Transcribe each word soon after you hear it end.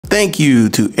Thank you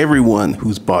to everyone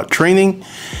who's bought training,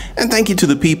 and thank you to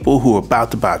the people who are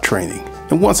about to buy training.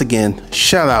 And once again,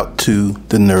 shout out to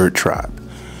the Nerd Tribe.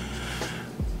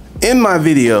 In my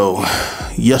video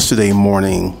yesterday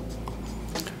morning,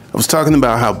 I was talking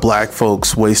about how black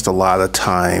folks waste a lot of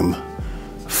time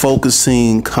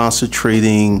focusing,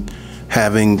 concentrating,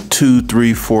 having 2,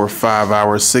 3, 4, 5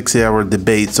 hour, 6-hour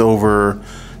debates over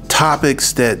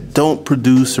topics that don't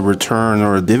produce a return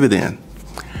or a dividend.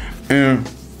 And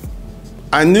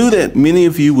I knew that many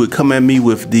of you would come at me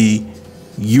with the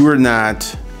 "you are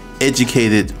not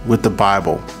educated with the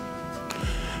Bible."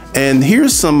 And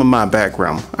here's some of my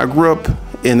background. I grew up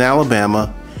in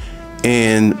Alabama,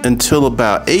 and until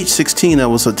about age 16, I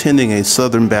was attending a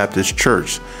Southern Baptist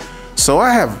church. So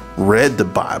I have read the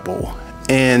Bible,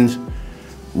 and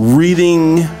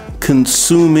reading,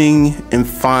 consuming, and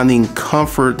finding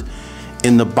comfort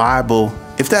in the Bible,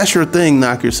 if that's your thing,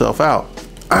 knock yourself out.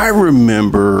 I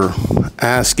remember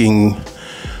asking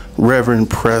Reverend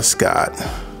Prescott,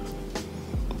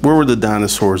 where were the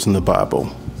dinosaurs in the Bible?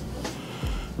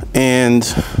 And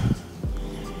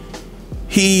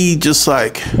he just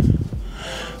like,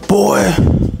 boy,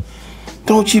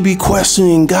 don't you be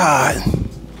questioning God.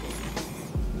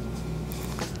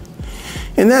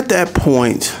 And at that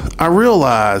point, I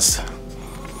realized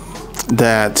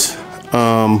that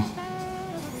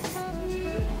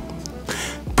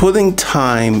putting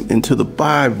time into the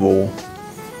Bible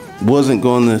wasn't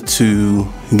going to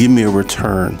give me a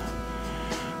return.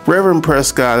 Reverend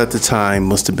Prescott at the time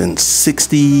must have been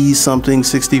 60 something,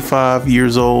 65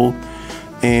 years old.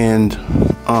 And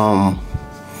I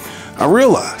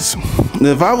realized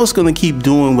that if I was going to keep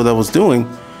doing what I was doing,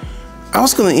 I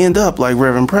was going to end up like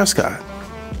Reverend Prescott.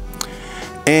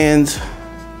 And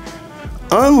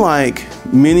unlike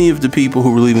many of the people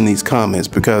who were leaving these comments,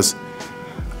 because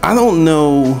I don't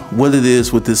know what it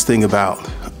is with this thing about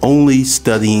only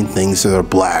studying things that are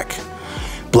black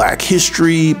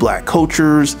history, black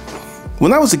cultures.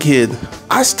 When I was a kid,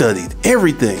 I studied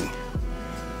everything.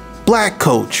 Black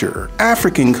culture,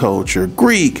 African culture,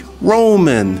 Greek,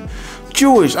 Roman,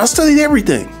 Jewish. I studied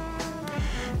everything.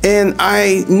 And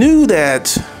I knew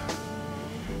that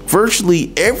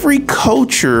virtually every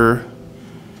culture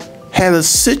had a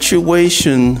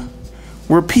situation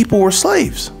where people were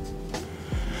slaves.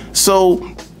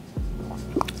 So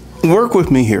work with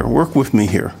me here.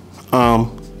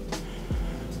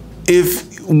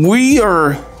 If we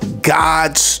are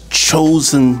God's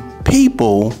chosen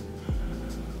people,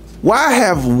 why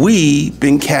have we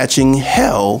been catching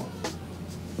hell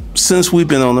since we've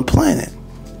been on the planet?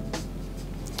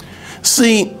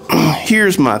 See,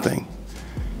 here's my thing.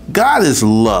 God is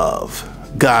love.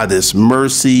 God is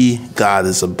mercy. God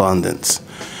is abundance.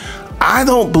 I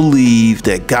don't believe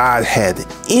that God had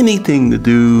anything to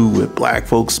do with black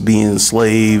folks being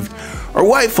enslaved or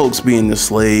white folks being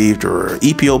enslaved or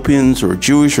Ethiopians or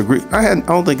Jewish or Greek. I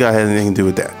don't think God had anything to do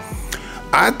with that.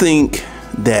 I think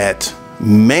that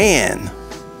man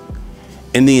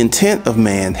and the intent of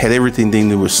man had everything to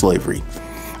do with slavery.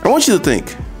 I want you to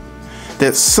think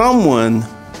that someone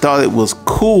thought it was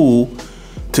cool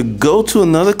to go to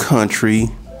another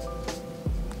country,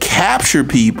 capture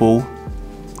people,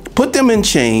 put them in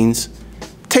chains,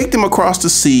 take them across the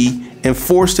sea, and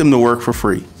force them to work for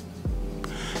free.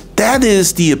 That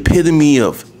is the epitome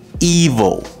of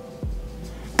evil.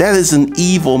 That is an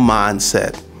evil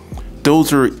mindset.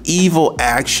 Those are evil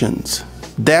actions.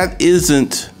 That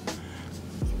isn't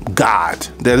God.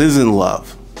 That isn't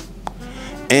love.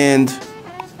 And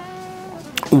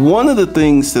one of the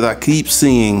things that I keep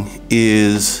seeing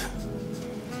is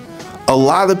a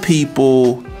lot of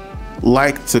people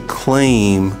like to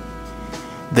claim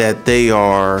that they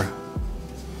are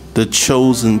the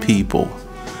chosen people.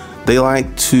 They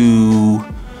like to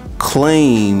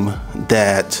claim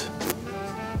that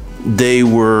they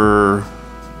were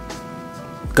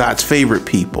God's favorite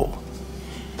people.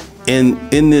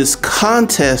 And in this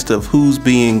contest of who's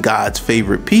being God's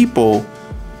favorite people,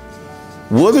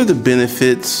 what are the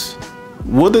benefits?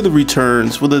 What are the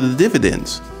returns? What are the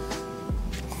dividends?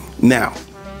 Now,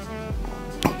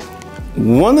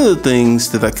 one of the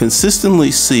things that I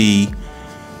consistently see,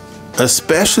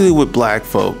 especially with black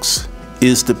folks,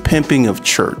 is the pimping of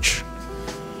church.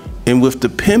 And with the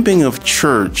pimping of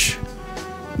church,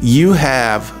 you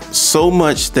have so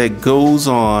much that goes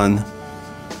on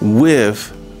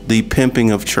with the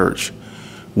pimping of church,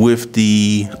 with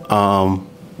the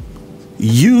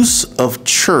use of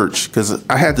church. Because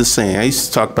I had this saying, I used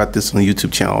to talk about this on the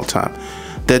YouTube channel all the time,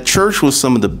 that church was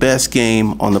some of the best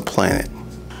game on the planet.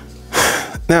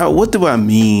 Now, what do I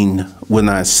mean when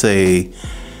I say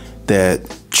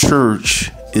that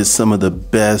church is some of the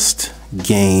best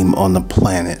game on the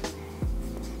planet.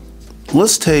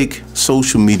 Let's take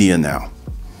social media now.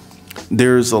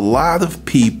 There's a lot of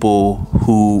people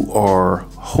who are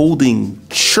holding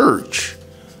church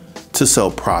to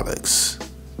sell products.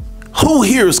 Who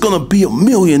here is going to be a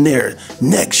millionaire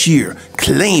next year?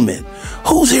 Claim it.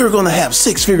 Who's here going to have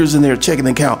 6 figures in their checking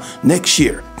account next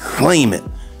year? Claim it.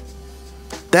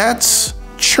 That's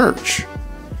church.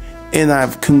 And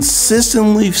I've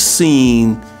consistently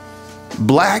seen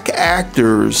black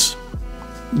actors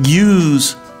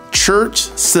use church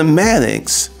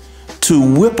semantics to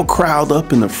whip a crowd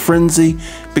up in a frenzy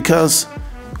because,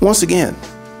 once again,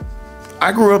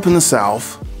 I grew up in the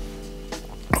South.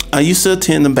 I used to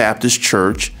attend the Baptist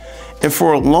church, and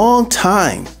for a long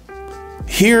time,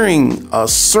 hearing a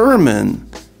sermon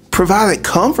provided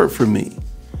comfort for me.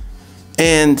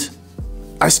 And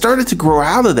I started to grow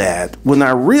out of that when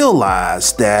I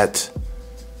realized that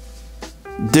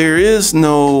there is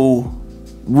no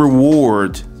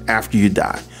reward after you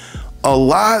die. A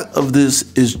lot of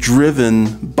this is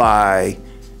driven by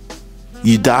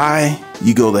you die,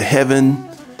 you go to heaven,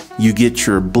 you get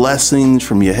your blessings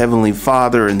from your Heavenly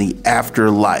Father in the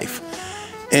afterlife.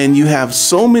 And you have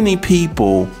so many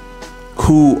people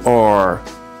who are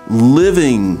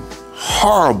living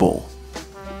horrible,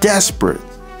 desperate,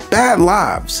 bad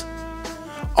lives,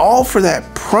 all for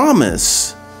that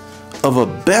promise of a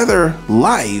better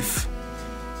life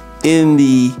in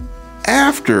the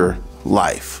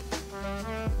afterlife.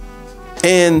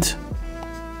 And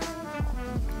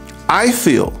I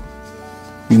feel,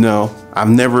 I've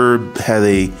never had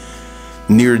a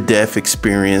near-death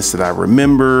experience that I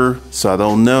remember, so I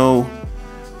don't know.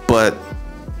 But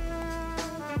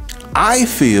I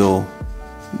feel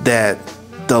that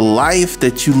the life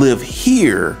that you live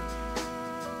here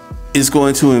is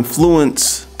going to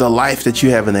influence the life that you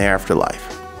have in the afterlife.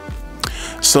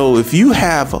 So if you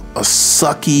have a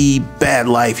sucky, bad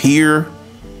life here,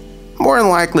 more than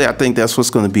likely, I think that's what's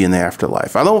going to be in the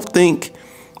afterlife. I don't think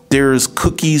there's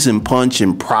cookies and punch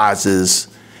and prizes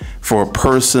for a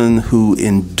person who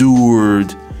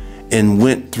endured and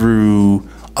went through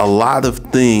a lot of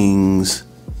things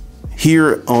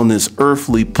here on this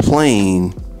earthly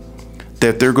plane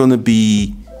that they're going to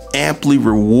be amply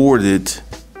rewarded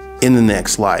in the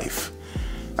next life.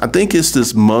 I think it's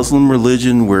this Muslim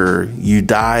religion where you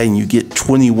die and you get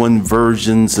 21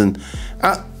 virgins, and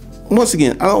once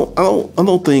again, I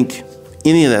don't think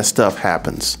any of that stuff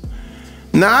happens.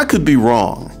 Now, I could be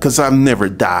wrong because I've never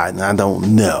died and I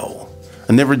don't know.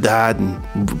 I never died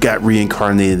and got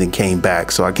reincarnated and came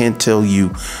back, so I can't tell you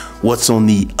what's on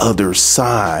the other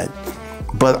side.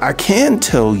 But I can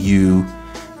tell you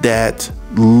that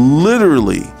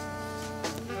literally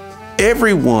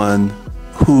everyone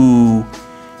who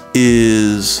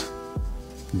is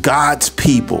God's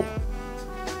people,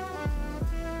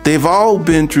 they've all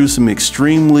been through some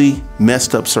extremely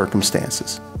messed up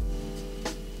circumstances.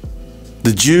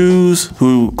 The Jews,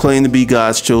 who claim to be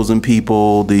God's chosen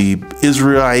people, the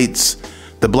Israelites,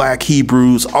 the black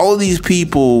Hebrews, all of these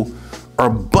people are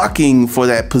bucking for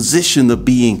that position of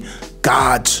being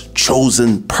God's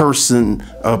chosen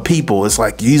people. It's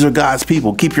like, these are God's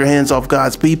people. Keep your hands off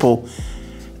God's people.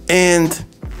 And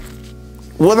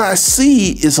what I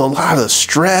see is a lot of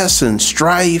stress and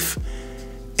strife.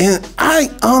 And I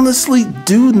honestly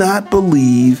do not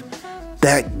believe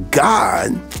that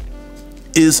God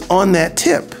is on that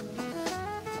tip.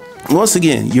 Once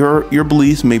again, your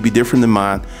beliefs may be different than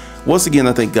mine. Once again,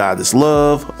 I think God is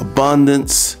love,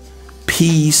 abundance,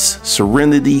 peace,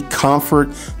 serenity, comfort.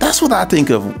 That's what I think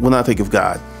of when I think of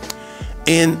God.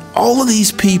 And all of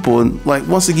these people, and like,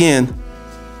 once again,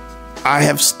 I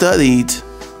have studied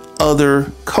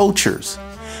other cultures.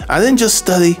 I didn't just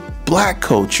study black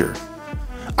culture.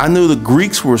 I knew the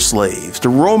Greeks were slaves, the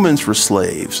Romans were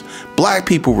slaves, black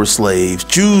people were slaves,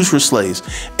 Jews were slaves.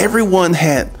 Everyone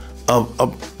had a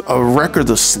record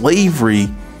of slavery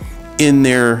in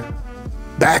their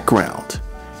background.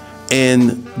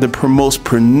 And the most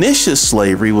pernicious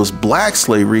slavery was black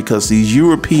slavery, because these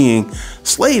European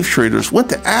slave traders went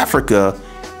to Africa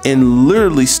and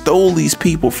literally stole these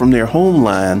people from their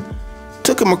homeland,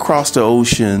 took them across the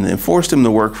ocean and forced them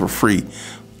to work for free.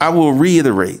 I will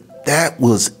reiterate, that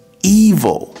was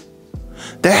evil.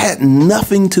 That had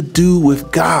nothing to do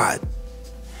with God.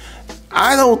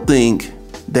 I don't think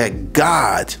that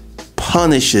God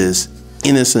punishes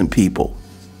innocent people.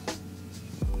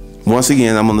 Once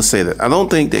again, I'm going to say that. I don't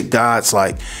think that God's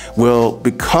like, well,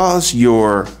 because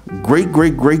your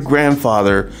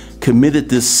great-great-great-grandfather committed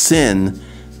this sin,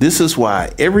 this is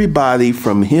why everybody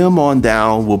from him on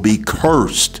down will be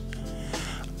cursed.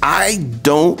 I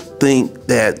don't think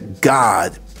that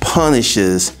God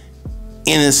punishes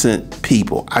innocent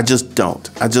people. I just don't.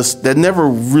 That never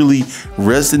really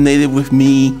resonated with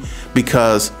me,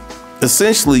 because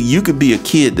essentially you could be a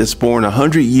kid that's born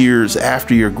 100 years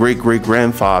after your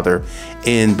great-great-grandfather,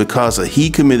 and because he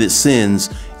committed sins,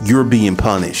 you're being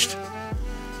punished.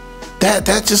 That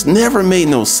just never made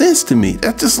no sense to me.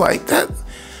 That's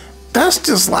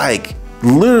just like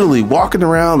literally walking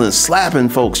around and slapping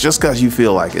folks just because you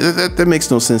feel like it. That makes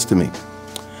no sense to me.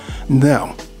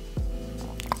 Now,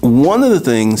 one of the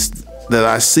things that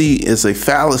I see is a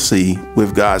fallacy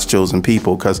with God's chosen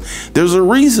people, because there's a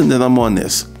reason that I'm on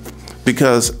this.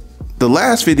 Because the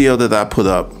last video that I put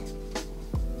up,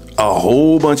 a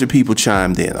whole bunch of people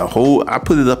chimed in. I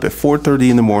put it up at 4:30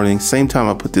 in the morning, same time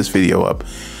I put this video up.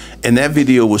 And that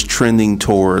video was trending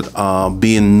toward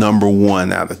being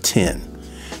 #1 out of 10.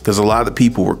 Because a lot of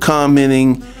people were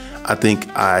commenting. I think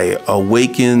I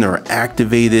awakened or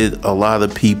activated a lot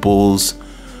of people's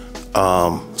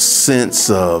sense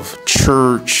of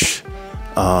church,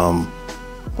 a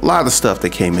lot of stuff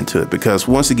that came into it. Because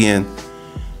once again,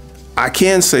 I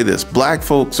can say this: black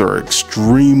folks are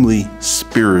extremely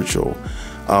spiritual.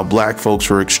 Black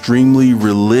folks are extremely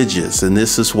religious, and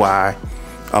this is why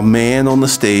a man on the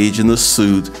stage in a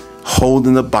suit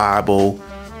holding the Bible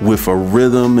with a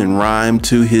rhythm and rhyme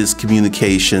to his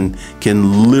communication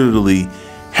can literally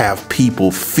have people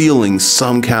feeling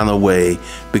some kind of way,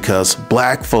 because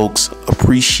black folks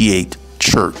appreciate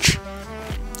church.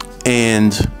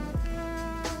 And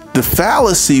the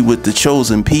fallacy with the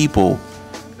chosen people,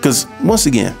 because once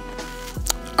again,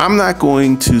 I'm not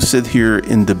going to sit here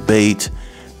and debate,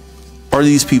 are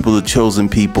these people the chosen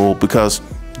people? Because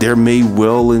there may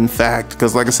well, in fact,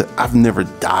 because like I said, I've never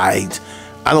died.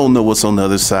 I don't know what's on the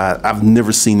other side. I've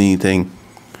never seen anything.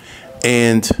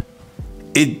 And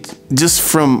it just,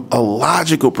 from a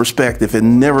logical perspective, it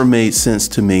never made sense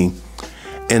to me.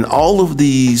 And all of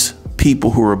these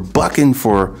people who are bucking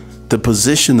for the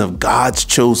position of God's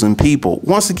chosen people,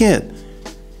 once again,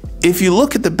 if you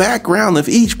look at the background of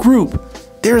each group,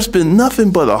 there's been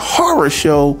nothing but a horror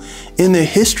show in the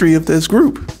history of this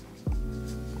group.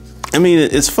 I mean,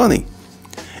 it's funny.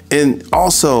 And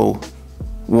also,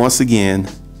 once again,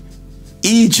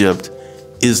 Egypt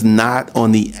is not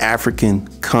on the African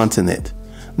continent.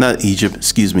 Not Egypt,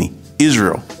 excuse me,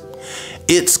 Israel.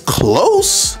 It's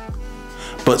close,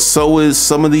 but so is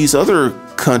some of these other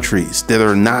countries that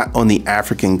are not on the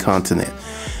African continent.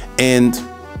 And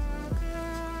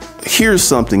here's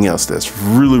something else that's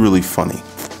really, really funny.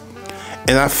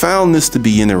 And I found this to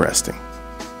be interesting.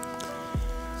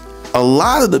 A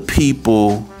lot of the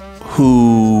people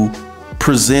who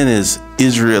present as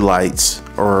Israelites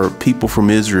or people from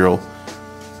Israel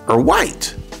are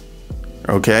white,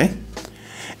 okay?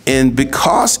 And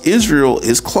because Israel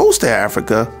is close to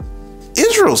Africa,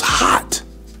 Israel's hot.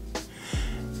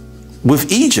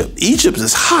 With Egypt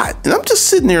is hot. And I'm just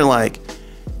sitting there like,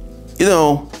 you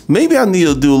know, maybe I need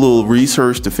to do a little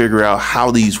research to figure out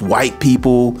how these white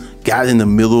people got in the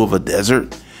middle of a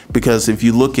desert. Because if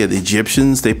you look at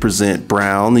Egyptians, they present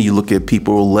brown. And you look at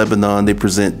people in Lebanon, they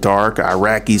present dark.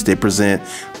 Iraqis, they present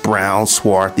brown,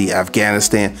 swarthy.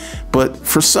 Afghanistan. But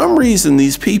for some reason,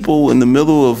 these people in the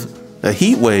middle of a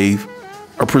heat wave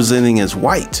are presenting as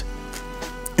white.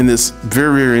 And it's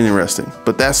very, very interesting.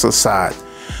 But that's aside.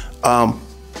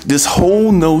 This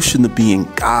whole notion of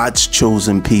being God's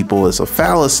chosen people is a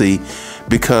fallacy,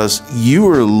 because you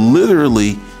are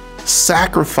literally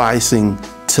sacrificing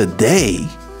today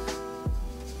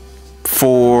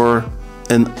for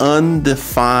an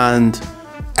undefined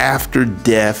after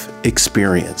death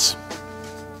experience.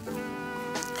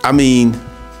 I mean,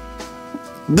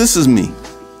 this is me.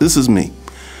 This is me.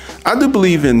 I do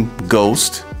believe in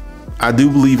ghosts. I do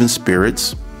believe in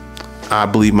spirits. I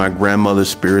believe my grandmother's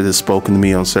spirit has spoken to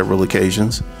me on several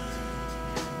occasions.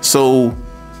 So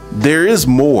there is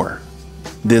more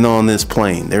than on this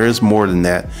plane. There is more than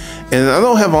that. And I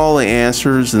don't have all the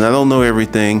answers, and I don't know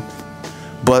everything.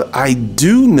 But I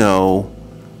do know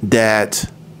that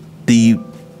the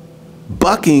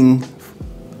bucking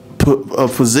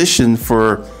position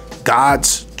for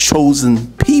God's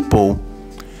chosen people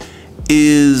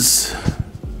is,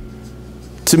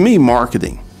 to me,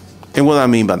 marketing. And what I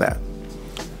mean by that,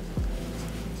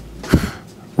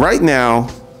 right now,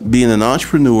 being an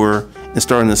entrepreneur and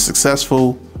starting a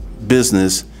successful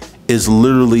business is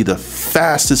literally the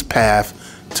fastest path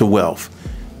to wealth.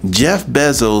 Jeff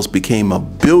Bezos became a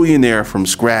billionaire from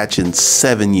scratch in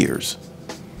 7 years.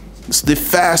 It's the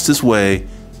fastest way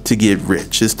to get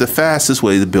rich. It's the fastest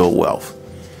way to build wealth.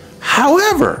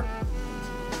 However,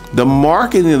 the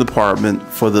marketing department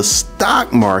for the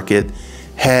stock market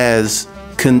has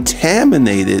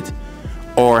contaminated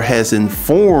or has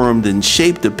informed and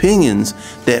shaped opinions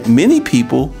that many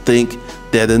people think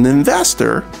that an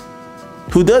investor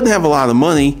who doesn't have a lot of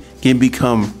money can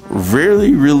become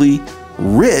really, really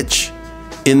rich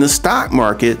in the stock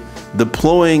market,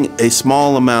 deploying a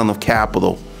small amount of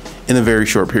capital in a very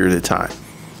short period of time.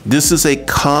 This is a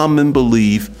common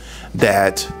belief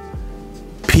that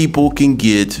people can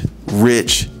get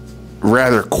rich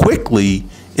rather quickly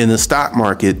in the stock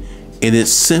market, and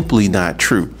it's simply not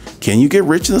true. Can you get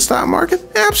rich in the stock market?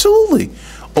 Absolutely.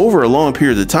 Over a long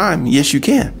period of time, yes, you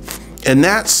can. And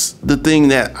that's the thing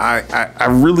that I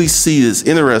really see is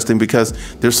interesting, because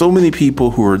there's so many people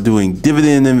who are doing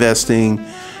dividend investing.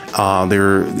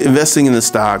 They're investing in the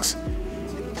stocks,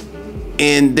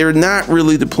 and they're not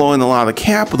really deploying a lot of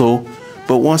capital.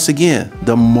 But once again,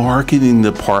 the marketing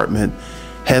department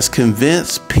has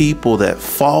convinced people that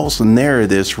false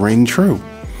narratives ring true.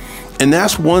 And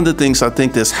that's one of the things I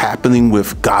think that's happening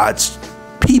with God's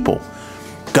people,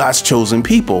 God's chosen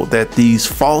people, that these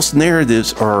false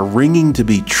narratives are ringing to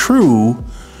be true.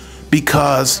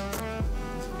 Because,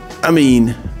 I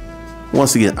mean,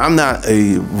 once again, I'm not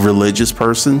a religious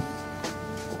person,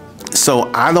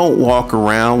 so I don't walk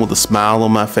around with a smile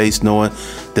on my face knowing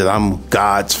that I'm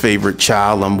God's favorite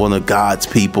child. I'm one of God's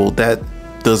people. That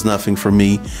does nothing for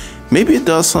me. Maybe it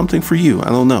does something for you. I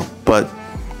don't know. But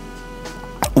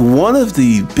one of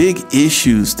the big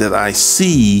issues that I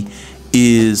see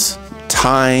is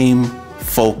time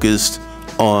focused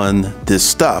on this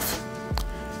stuff.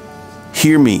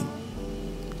 Hear me.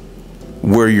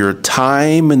 Where your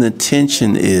time and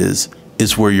attention is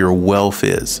where your wealth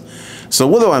is. So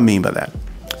what do I mean by that?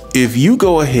 If you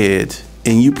go ahead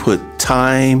and you put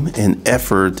time and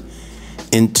effort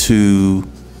into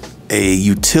a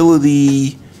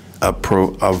utility,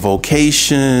 a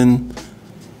vocation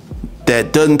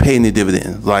that doesn't pay any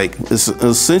dividend, like it's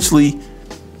essentially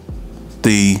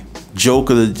the joke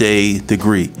of the day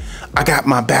degree. I got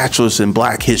my bachelor's in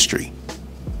Black history.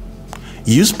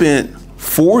 You spent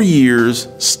 4 years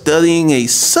studying a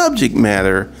subject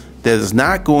matter that is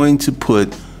not going to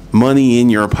put money in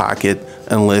your pocket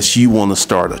unless you want to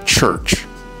start a church.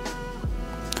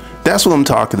 That's what I'm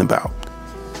talking about.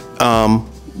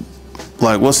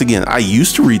 Like, once again, I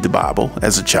used to read the Bible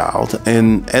as a child,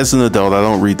 and as an adult, I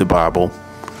don't read the Bible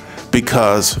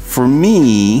because for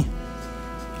me,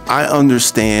 I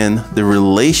understand the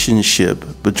relationship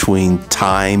between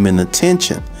time and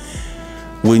attention.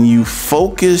 When you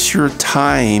focus your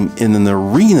time in an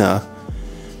arena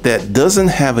that doesn't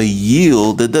have a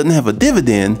yield, that doesn't have a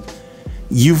dividend,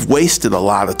 you've wasted a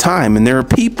lot of time. And there are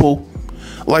people,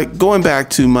 like going back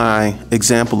to my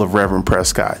example of Reverend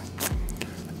Prescott.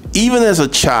 Even as a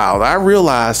child, I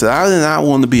realized that I did not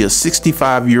want to be a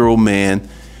 65-year-old man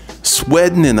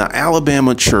sweating in an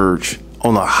Alabama church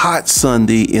on a hot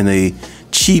Sunday in a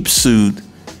cheap suit,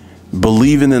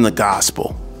 believing in the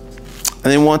gospel. I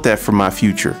didn't want that for my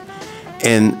future.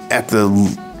 And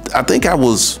I think I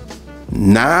was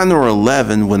 9 or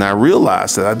 11 when I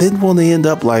realized that I didn't want to end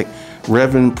up like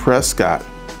Reverend Prescott.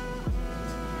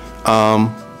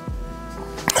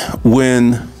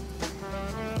 When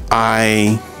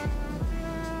I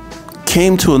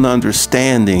came to an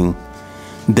understanding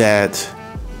that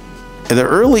at an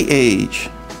early age,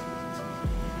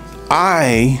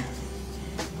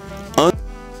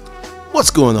 what's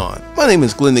going on? My name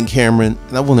is Glendon Cameron,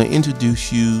 and I want to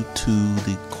introduce you to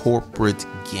the corporate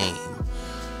game.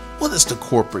 What is the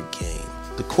corporate game?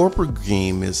 The corporate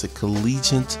game is a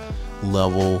collegiate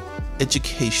level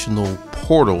educational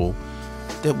portal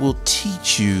that will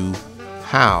teach you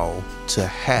how to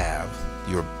have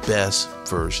your best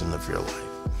version of your life.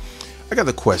 I got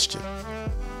a question.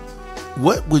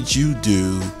 What would you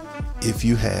do if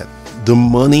you had the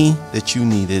money that you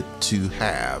needed to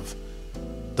have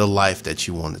the life that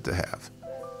you wanted to have?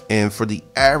 And for the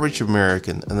average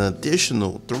American, an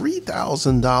additional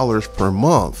 $3,000 per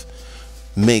month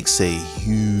makes a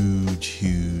huge,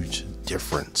 huge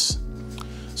difference.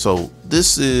 So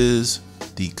this is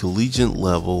the collegiate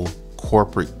level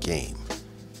corporate game,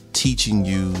 teaching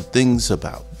you things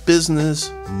about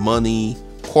business, money,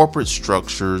 corporate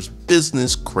structures,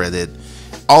 business credit,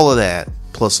 all of that,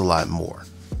 plus a lot more.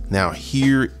 Now,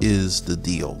 here is the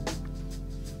deal.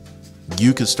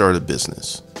 You can start a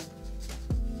business.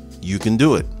 You can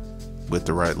do it with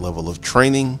the right level of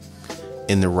training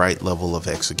and the right level of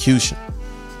execution.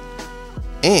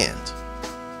 And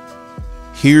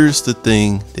here's the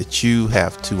thing that you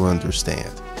have to understand.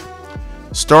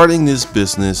 Starting this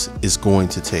business is going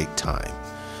to take time.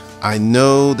 I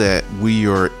know that we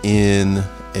are in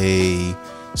a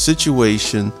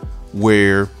situation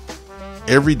where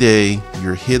every day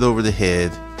you're hit over the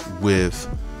head with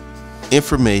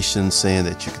information saying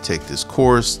that you can take this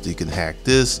course, you can hack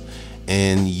this,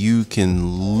 and you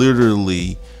can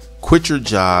literally quit your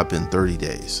job in 30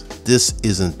 days. This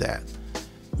isn't that.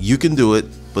 You can do it,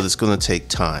 but it's going to take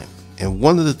time. And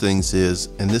one of the things is,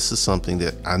 and this is something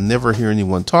that I never hear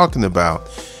anyone talking about,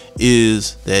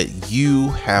 is that you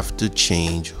have to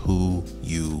change who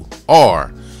you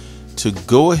are to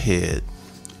go ahead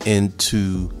and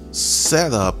to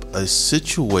set up a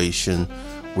situation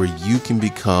where you can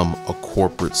become a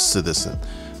corporate citizen.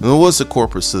 Now, what's a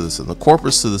corporate citizen? A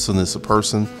corporate citizen is a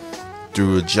person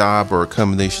through a job or a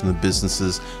combination of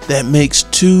businesses that makes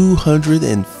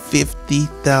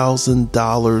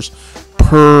 $250,000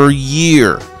 per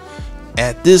year.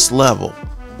 At this level,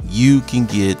 you can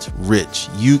get rich.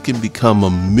 You can become a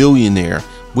millionaire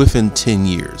within 10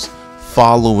 years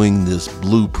following this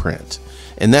blueprint.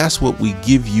 And that's what we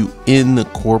give you in the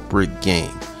corporate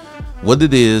game, what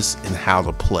it is and how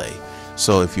to play.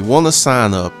 So if you want to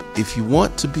sign up, if you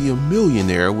want to be a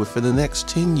millionaire within the next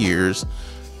 10 years,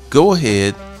 go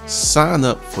ahead, sign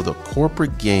up for the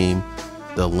corporate game.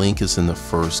 The link is in the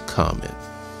first comment.